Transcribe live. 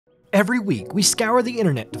Every week, we scour the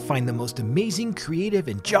internet to find the most amazing, creative,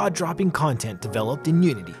 and jaw-dropping content developed in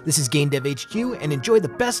Unity. This is GameDev HQ, and enjoy the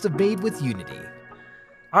best of Made with Unity.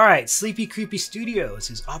 Alright, Sleepy Creepy Studios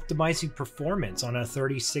is optimizing performance on a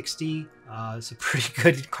 3060. It's a pretty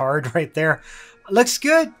good card right there. Looks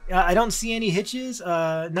good. I don't see any hitches,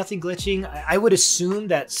 nothing glitching. I would assume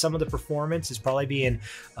that some of the performance is probably being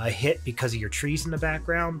hit because of your trees in the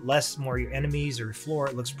background, more your enemies or your floor.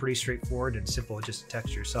 It looks pretty straightforward and simple, just a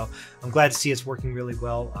texture. So I'm glad to see it's working really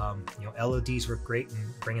well. LODs work great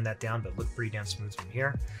in bringing that down, but look pretty damn smooth from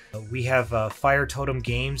here. We have Fire Totem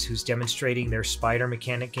Games, who's demonstrating their spider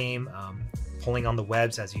mechanic game, pulling on the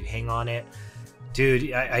webs as you hang on it.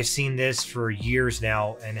 Dude, I've seen this for years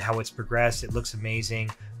now and how it's progressed. It looks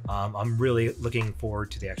amazing. I'm really looking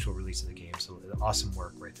forward to the actual release of the game. So awesome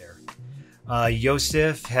work right there.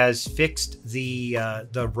 Yosef has fixed the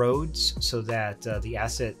roads so that the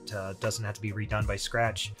asset doesn't have to be redone by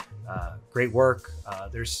scratch. Great work.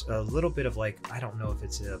 There's a little bit of I don't know if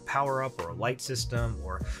it's a power up or a light system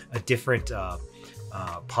or a different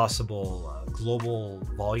possible global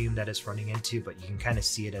volume that it's running into, but you can kind of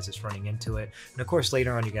see it as it's running into it. And of course,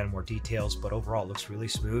 later on you get more details, but overall it looks really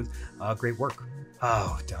smooth. Great work.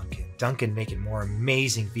 Oh, Duncan making more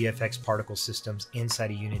amazing VFX particle systems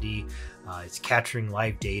inside of Unity. It's capturing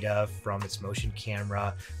live data from its motion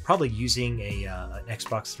camera, probably using an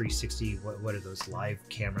Xbox 360. What are those live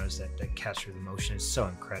cameras that capture the motion? It's so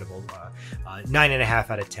incredible. 9.5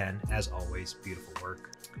 out of 10, as always. Beautiful work.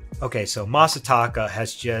 Okay, so Masataka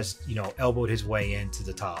has just, elbowed his way into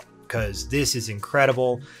the top because this is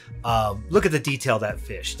incredible. Look at the detail of that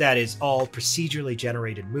fish. That is all procedurally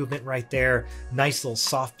generated movement right there. Nice little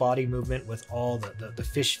soft body movement with all the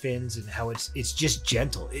fish fins and how it's just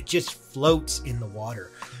gentle. It just floats in the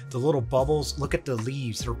water. The little bubbles, look at the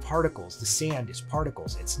leaves, they're particles. The sand is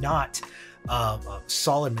particles. It's not a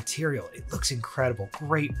solid material. It looks incredible.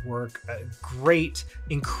 Great work. Great,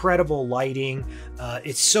 incredible lighting.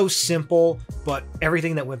 It's so simple, but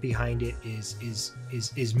everything that went behind it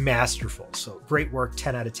is masterful. So great work.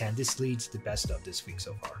 10 out of 10. This leads the best of this week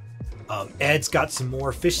so far. Ed's got some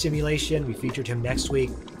more fish simulation. We featured him next week.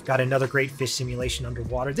 Got another great fish simulation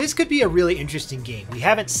underwater. This could be a really interesting game. We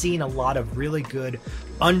haven't seen a lot of really good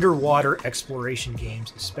underwater exploration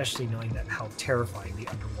games, especially knowing that how terrifying the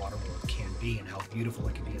underwater world can be and how beautiful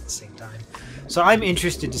it can be at the same time. So I'm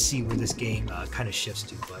interested to see where this game kind of shifts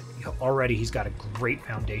to, but already he's got a great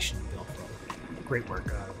foundation to build from. Great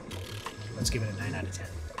work. Let's give it a 9 out of 10.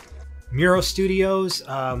 Muro Studios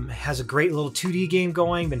has a great little 2D game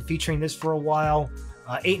going. Been featuring this for a while.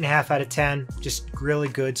 8.5 out of 10. Just really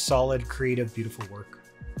good, solid, creative, beautiful work.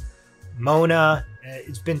 Mona,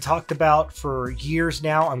 it's been talked about for years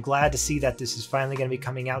now. I'm glad to see that this is finally going to be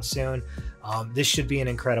coming out soon. This should be an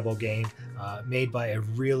incredible game made by a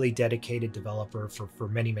really dedicated developer for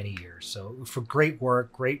many, many years. So for great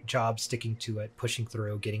work, great job sticking to it, pushing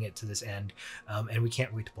through, getting it to this end, and we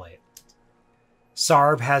can't wait to play it.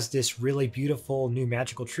 Sarb has this really beautiful new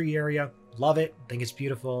magical tree area. Love it. Think it's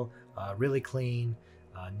beautiful. Really clean.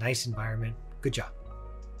 Nice environment. Good job.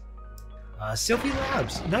 Sylvie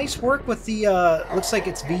Labs. Nice work with the, looks like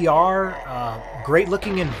it's VR. Great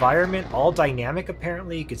looking environment. All dynamic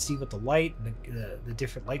apparently. You can see with the light, the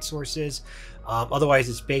different light sources. Otherwise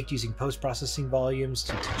it's baked using post-processing volumes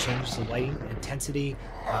to change the lighting intensity.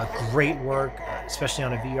 Great work, especially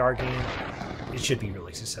on a VR game. It should be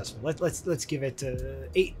really successful. Let's give it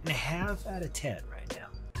 8.5 out of 10 right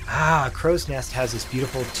now. Crow's Nest has this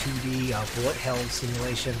beautiful 2D bullet hell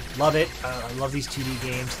simulation. Love it. I love these 2D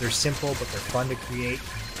games. They're simple, but they're fun to create.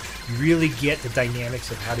 You really get the dynamics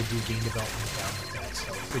of how to do game development like that.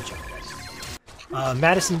 So good job, guys.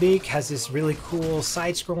 Madison Beak has this really cool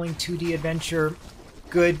side-scrolling 2D adventure.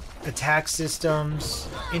 Good attack systems.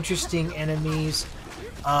 Interesting enemies.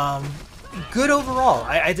 Good overall.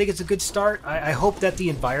 I think it's a good start. I hope that the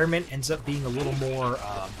environment ends up being a little more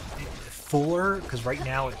fuller, because right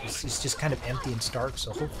now it's just kind of empty and stark.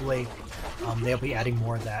 So hopefully they'll be adding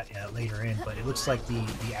more of that later in. But it looks like the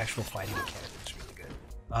actual fighting mechanic looks really good.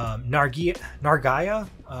 Nargaia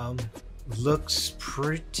looks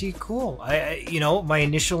pretty cool. My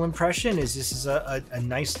initial impression is this is a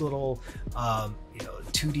nice little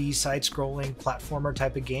 2D side-scrolling platformer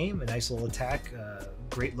type of game. A nice little attack.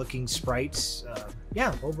 Great looking sprites.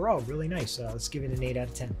 Yeah, overall really nice. Let's give it an 8 out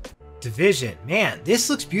of 10. Division, man, this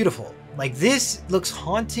looks beautiful. This looks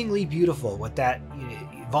hauntingly beautiful with that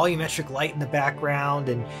volumetric light in the background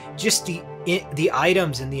and just the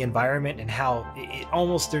items in the environment and how it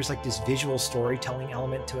almost, there's this visual storytelling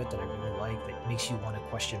element to it that I really like, that makes you want to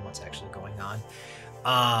question what's actually going on.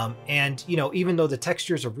 And you know, even though the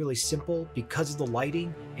textures are really simple, because of the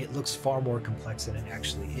lighting, it looks far more complex than it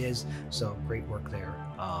actually is. So great work there.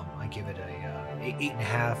 I give it a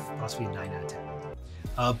 8.5, possibly a 9 out of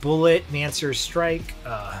 10. Bullet Mancer's Strike.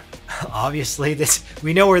 Obviously, this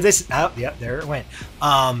we know where this. Oh, yep, there it went.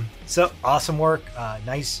 So awesome work.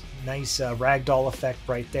 Nice ragdoll effect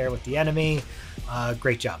right there with the enemy.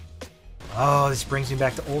 Great job. Oh, this brings me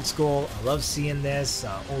back to old school. I love seeing this.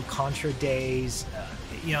 Old Contra days.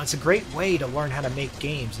 You know, it's a great way to learn how to make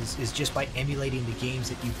games is just by emulating the games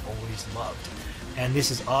that you've always loved. And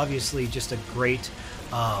this is obviously just a great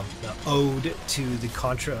ode to the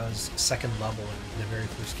Contra's second level in the very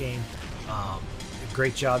first game.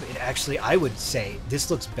 Great job. It actually, I would say, this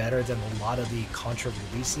looks better than a lot of the Contra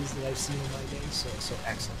releases that I've seen in my day. So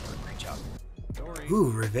excellent work. Great job.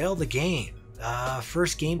 Ooh, reveal the game.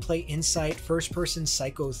 First gameplay insight, first-person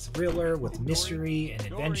psycho thriller with mystery and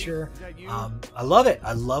adventure. I love it.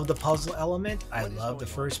 I love the puzzle element. I love the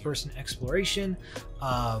first-person exploration.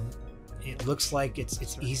 It looks like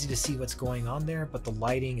it's easy to see what's going on there, but the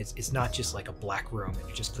lighting it's not just like a black room and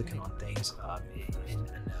you're just clicking on things.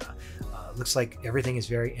 Looks like everything is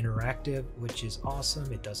very interactive, which is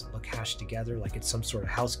awesome. It doesn't look hashed together like it's some sort of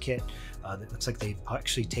house kit. It looks like they've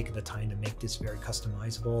actually taken the time to make this very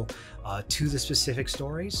customizable to the specific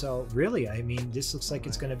story. So really, I mean, this looks like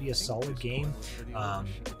it's going to be a solid game.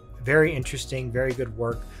 Very interesting, very good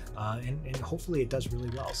work, and hopefully it does really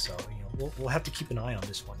well. So we'll have to keep an eye on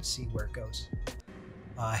this one to see where it goes.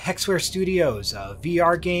 Hexware Studios,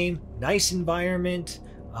 VR game, nice environment.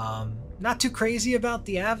 Not too crazy about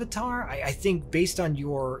the avatar. I think based on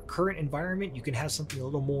your current environment, you can have something a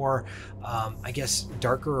little more, I guess,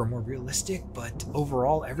 darker or more realistic, but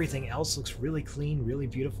overall, everything else looks really clean, really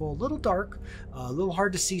beautiful, a little dark, a little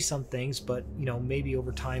hard to see some things, but, you know, maybe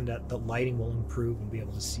over time that the lighting will improve and be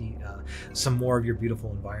able to see some more of your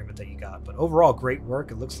beautiful environment that you got. But overall, great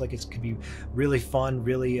work. It looks like it could be really fun,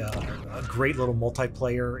 really a great little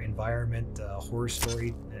multiplayer environment, horror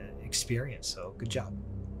story experience. So good job.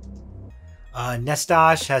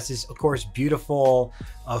 Nestash has this, of course, beautiful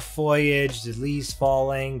foliage, the leaves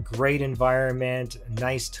falling, great environment,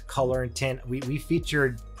 nice color and tint. We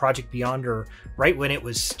featured Project Beyonder right when it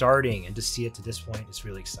was starting, and to see it to this point is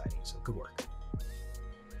really exciting. So good work.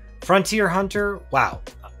 Frontier Hunter, wow,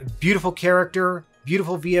 beautiful character,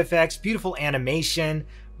 beautiful VFX, beautiful animation,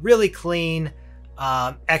 really clean,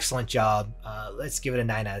 excellent job. Let's give it a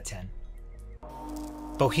 9 out of 10.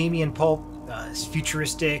 Bohemian Pulp,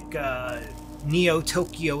 futuristic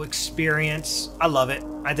Neo-Tokyo experience. I love it.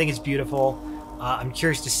 I think it's beautiful. I'm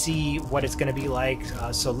curious to see what it's going to be like.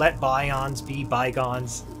 So let bygones be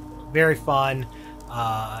bygones. Very fun.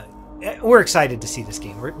 We're excited to see this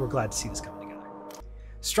game. We're glad to see this coming together.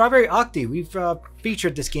 Strawberry Octi. We've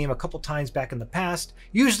featured this game a couple times back in the past.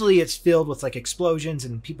 Usually it's filled with like explosions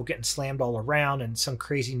and people getting slammed all around and some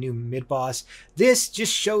crazy new mid-boss. This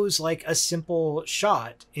just shows like a simple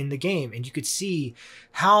shot in the game, and you could see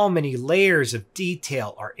how many layers of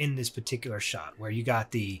detail are in this particular shot, where you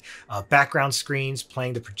got the background screens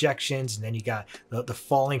playing the projections, and then you got the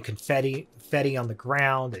falling confetti on the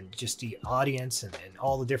ground, and just the audience and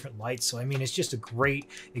all the different lights. So I mean, it's just a great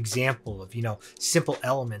example of, you know, simple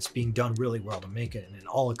elements being done really well to make it an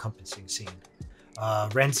all-encompassing scene.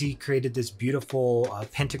 Renzi created this beautiful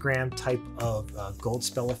pentagram type of gold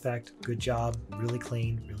spell effect. Good job. Really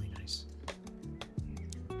clean, really nice.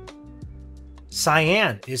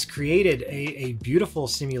 Cyan has created a beautiful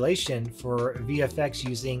simulation for VFX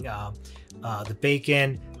using the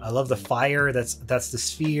bacon. I love the fire. That's the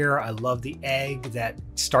sphere. I love the egg that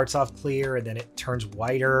starts off clear and then it turns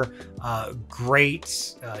whiter. Great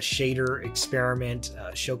shader experiment,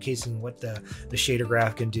 showcasing what the shader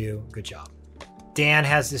graph can do. Good job. Dan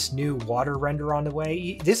has this new water render on the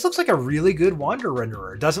way. This looks like a really good water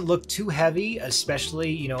renderer. It doesn't look too heavy,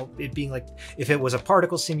 especially, you know, it being like, if it was a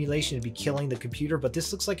particle simulation, it'd be killing the computer, but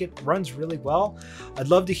this looks like it runs really well. I'd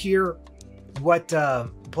love to hear what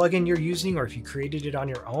plugin you're using, or if you created it on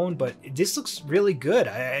your own, but this looks really good.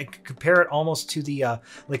 I could compare it almost to the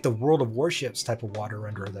like the World of Warships type of water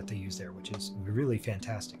renderer that they use there, which is really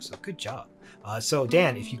fantastic. So good job. So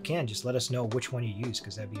Dan, if you can, just let us know which one you use,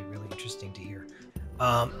 because that'd be really interesting to hear.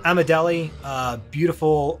 Amadelli,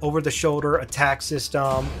 beautiful over-the-shoulder attack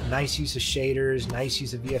system, nice use of shaders, nice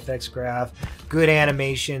use of VFX graph, good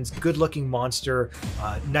animations, good-looking monster,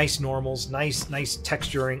 nice normals, nice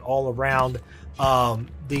texturing all around.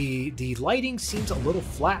 The lighting seems a little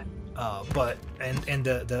flat, but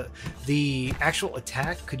the actual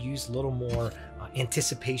attack could use a little more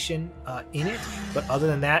anticipation in it. But other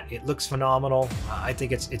than that, it looks phenomenal. I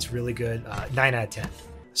think it's really good. 9 out of 10.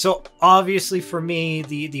 So obviously for me,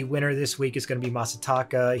 the winner this week is going to be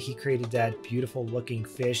Masataka. He created that beautiful looking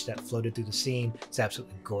fish that floated through the scene. It's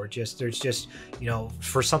absolutely gorgeous. There's just, you know,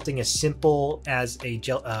 for something as simple as a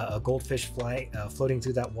goldfish floating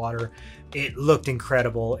through that water, it looked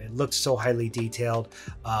incredible. It looked so highly detailed.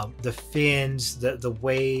 The fins, the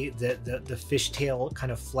way that the fishtail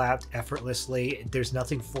kind of flapped effortlessly. There's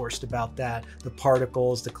nothing forced about that. The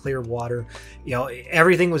particles, the clear water, you know,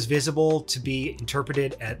 everything was visible to be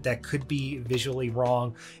interpreted that could be visually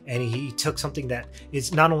wrong. And he took something that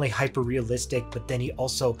is not only hyper realistic, but then he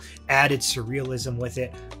also added surrealism with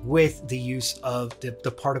it, with the use of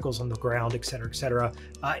the particles on the ground, etc., etc.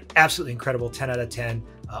 Absolutely incredible. 10 out of 10.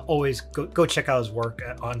 Always go check out his work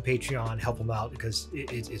on Patreon, help him out, because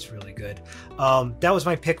it's really good. That was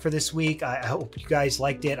my pick for this week. I hope you guys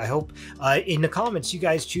liked it. I hope in the comments you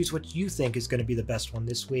guys choose what you think is going to be the best one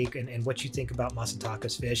this week, and what you think about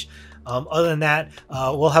Masataka's fish. Other than that,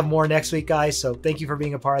 we'll have more next week, guys. So thank you for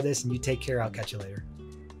being a part of this, and you take care. I'll catch you later.